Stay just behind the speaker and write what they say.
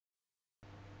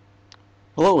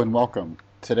Hello and welcome.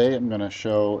 Today I'm going to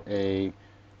show a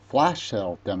flash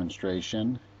sale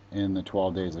demonstration in the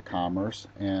 12 Days of Commerce,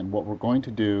 and what we're going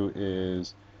to do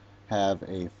is have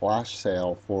a flash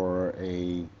sale for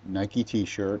a Nike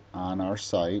t-shirt on our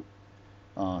site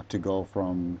to go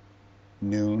from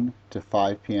noon to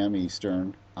 5 p.m.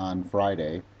 Eastern on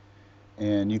Friday.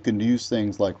 And you can use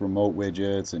things like remote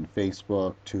widgets and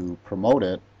Facebook to promote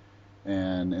it,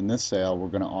 and in this sale we're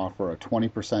going to offer a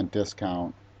 20%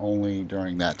 discount only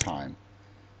during that time.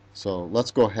 So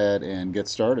let's go ahead and get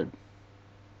started.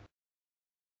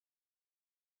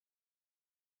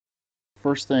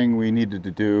 First thing we needed to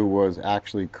do was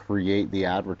actually create the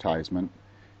advertisement,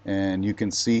 and you can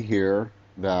see here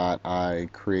that I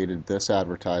created this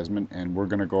advertisement, and we're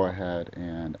going to go ahead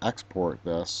and export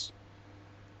this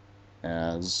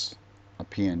as a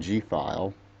PNG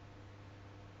file.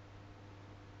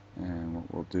 And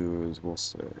what we'll do is we'll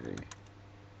say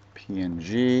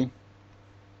PNG,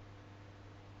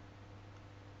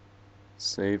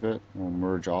 save it, we'll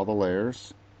merge all the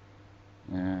layers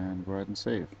and go ahead and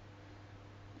save.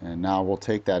 And now we'll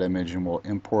take that image and we'll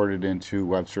import it into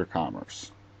Webster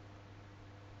Commerce.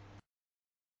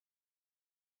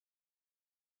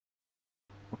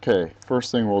 Okay,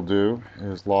 first thing we'll do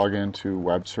is log into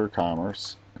Webster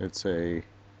Commerce. It's a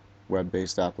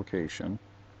web-based application.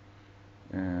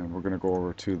 And we're going to go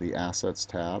over to the Assets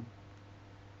tab,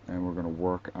 and we're going to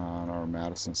work on our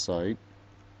Madison site.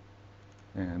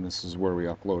 And this is where we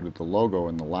uploaded the logo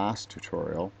in the last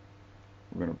tutorial.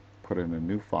 We're going to put in a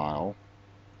new file,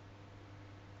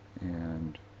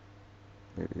 and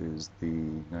it is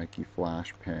the Nike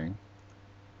Flash Ping,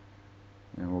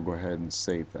 and we'll go ahead and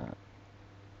save that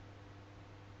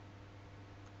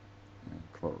and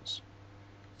close.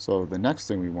 So the next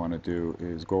thing we want to do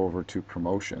is go over to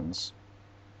promotions,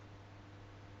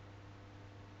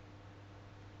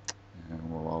 and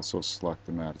we'll also select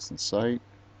the Madison site.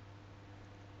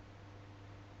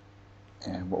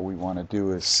 And what we want to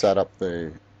do is set up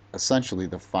essentially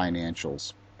the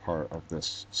financials part of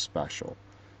this special.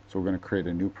 So we're going to create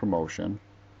a new promotion.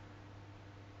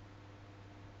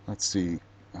 Let's see,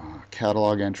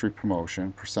 catalog entry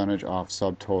promotion, percentage off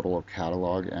subtotal of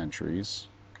catalog entries.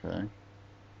 Okay.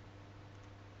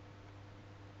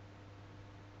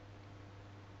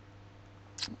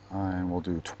 And we'll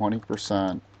do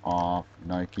 20% off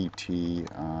Nike tee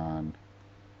on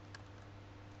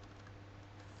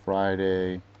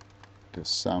Friday,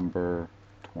 December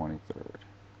 23rd.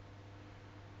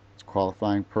 It's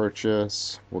qualifying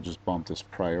purchase. We'll just bump this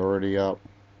priority up.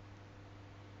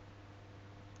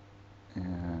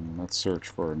 And let's search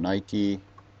for Nike.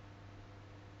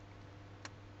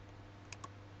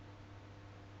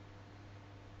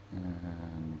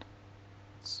 And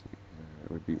let's see here.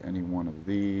 It would be any one of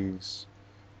these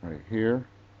right here.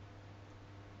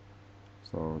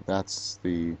 So that's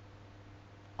the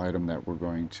item that we're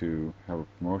going to have a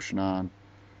promotion on.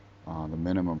 The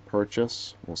minimum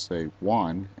purchase, we'll say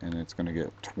 1, and it's going to get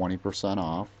 20%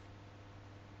 off.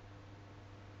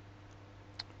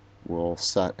 We'll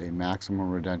set a maximum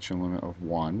redemption limit of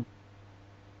 1.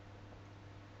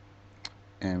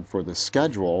 And for the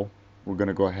schedule, we're going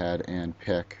to go ahead and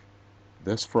pick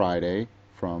this Friday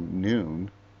from noon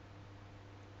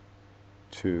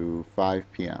to 5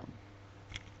 p.m.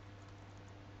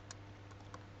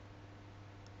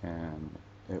 And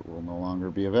it will no longer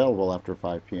be available after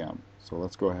 5 p.m. So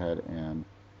let's go ahead and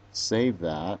save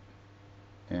that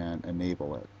and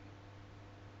enable it.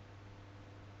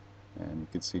 And you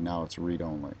can see now it's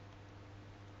read-only.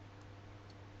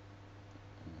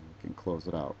 And we can close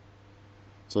it out.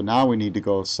 So now we need to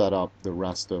go set up the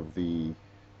rest of the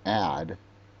ad,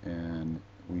 and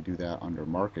we do that under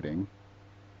marketing.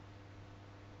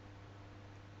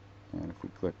 And if we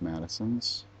click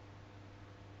Madison's,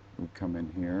 we come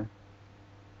in here,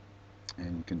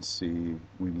 and you can see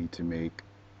we need to make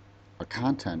a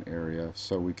content area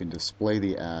so we can display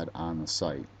the ad on the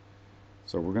site.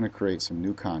 So we're going to create some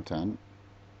new content,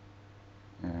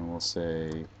 and we'll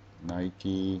say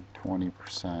Nike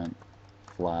 20%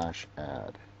 flash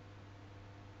ad.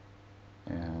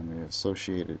 And the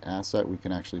associated asset, we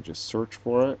can actually just search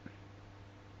for it,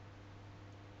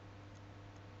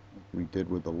 like we did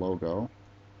with the logo,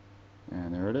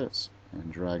 and there it is,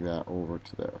 and drag that over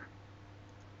to there.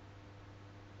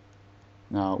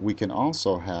 Now we can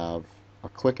also have a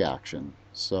click action,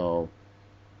 so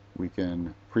we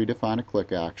can predefine a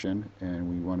click action, and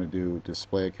we want to do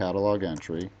display a catalog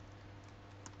entry,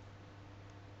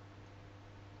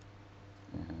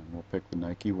 and we'll pick the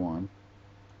Nike one,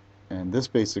 and this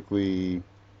basically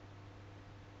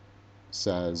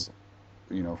says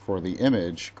for the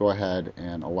image, go ahead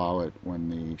and allow it when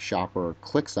the shopper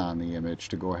clicks on the image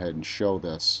to go ahead and show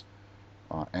this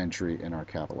entry in our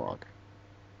catalog.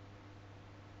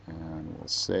 And we'll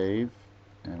save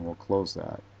and we'll close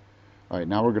that. Alright,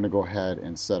 now we're going to go ahead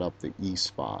and set up the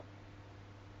eSpot.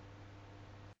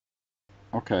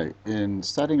 Okay, in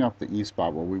setting up the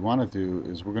eSpot, what we want to do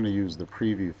is we're going to use the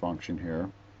preview function here.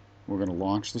 We're going to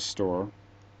launch the store,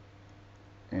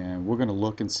 and we're going to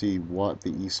look and see what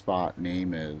the eSpot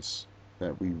name is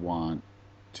that we want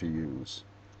to use.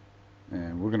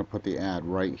 And we're going to put the ad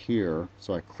right here.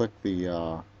 So I click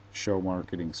the show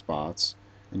marketing spots,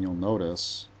 and you'll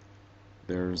notice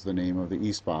there's the name of the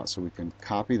eSpot. So we can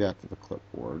copy that to the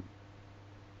clipboard.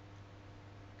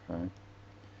 Okay.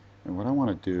 And what I want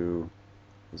to do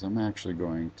is I'm actually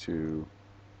going to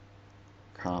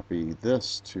copy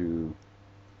this to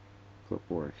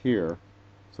clipboard here,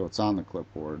 so it's on the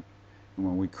clipboard. And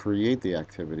when we create the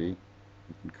activity,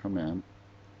 we can come in.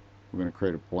 We're going to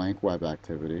create a blank web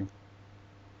activity,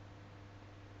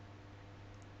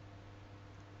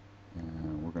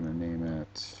 and we're going to name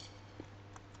it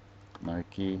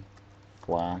Nike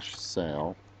Flash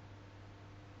Sale,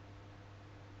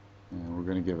 and we're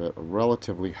going to give it a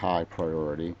relatively high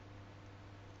priority.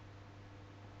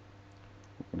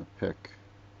 We're going to pick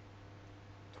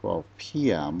 12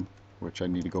 p.m., which I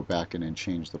need to go back in and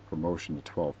change the promotion to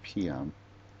 12 p.m.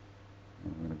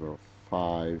 And I'm going to go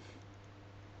 5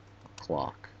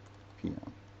 o'clock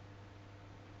p.m.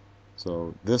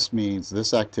 So this means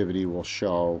this activity will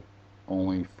show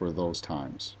only for those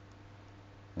times.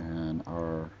 And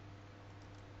our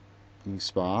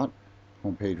eSpot,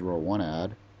 homepage row 1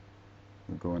 ad,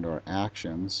 we'll go into our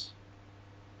actions,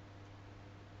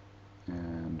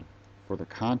 and for the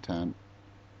content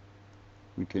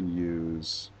we can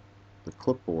use the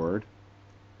clipboard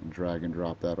and drag and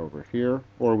drop that over here,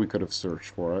 or we could have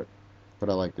searched for it, but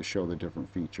I like to show the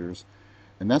different features.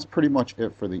 And that's pretty much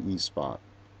it for the eSpot.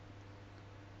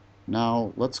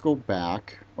 Now let's go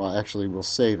back. Well, actually we'll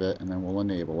save it and then we'll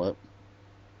enable it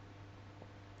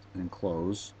and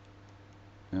close.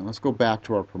 And let's go back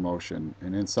to our promotion,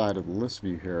 and inside of the list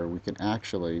view here we can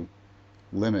actually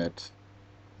limit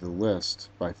the list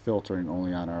by filtering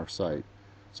only on our site.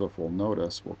 So if we'll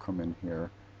notice, we'll come in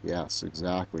here. Yes,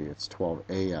 exactly, it's 12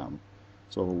 a.m.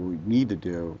 So what we need to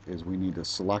do is we need to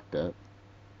select it,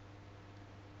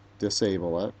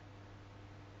 disable it,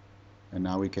 and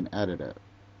now we can edit it.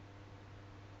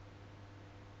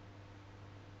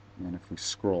 And if we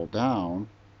scroll down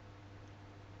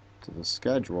to the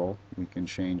schedule, we can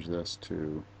change this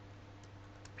to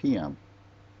p.m.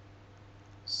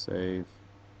 Save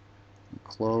and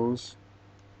close,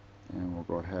 and we'll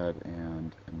go ahead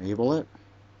and enable it.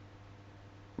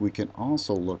 We can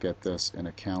also look at this in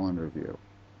a calendar view.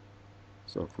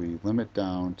 So if we limit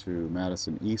down to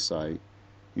Madison eSite,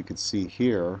 you can see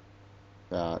here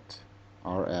that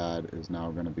our ad is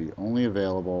now going to be only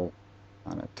available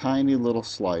on a tiny little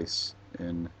slice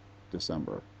in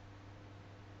December.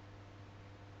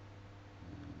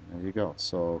 And there you go.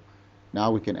 So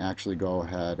now we can actually go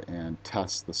ahead and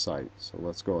test the site. So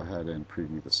let's go ahead and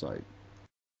preview the site.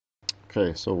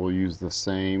 Okay, so we'll use the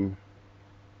same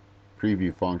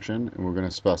preview function, and we're going to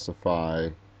specify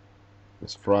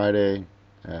this Friday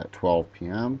at 12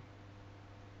 p.m.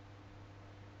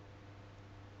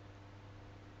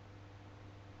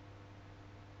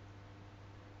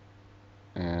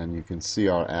 And you can see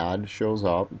our ad shows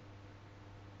up,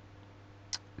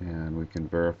 and we can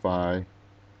verify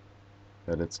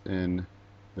that it's in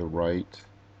the right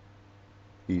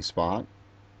eSpot.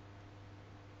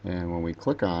 And when we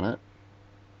click on it,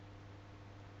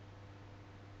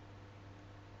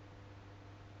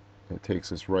 it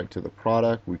takes us right to the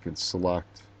product. We can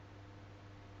select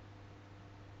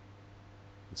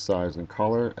the size and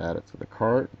color, add it to the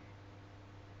cart,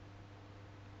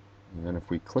 and then if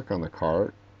we click on the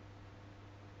cart,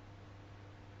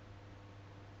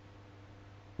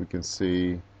 we can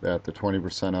see that the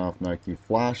 20% off Nike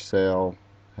Flash sale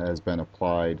has been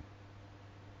applied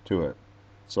to it.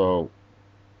 So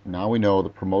now we know the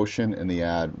promotion and the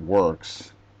ad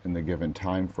works in the given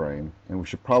time frame, and we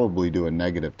should probably do a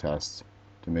negative test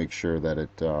to make sure that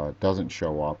it doesn't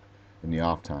show up in the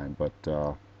off time, but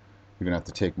you're gonna have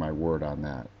to take my word on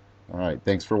that. Alright,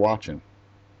 thanks for watching.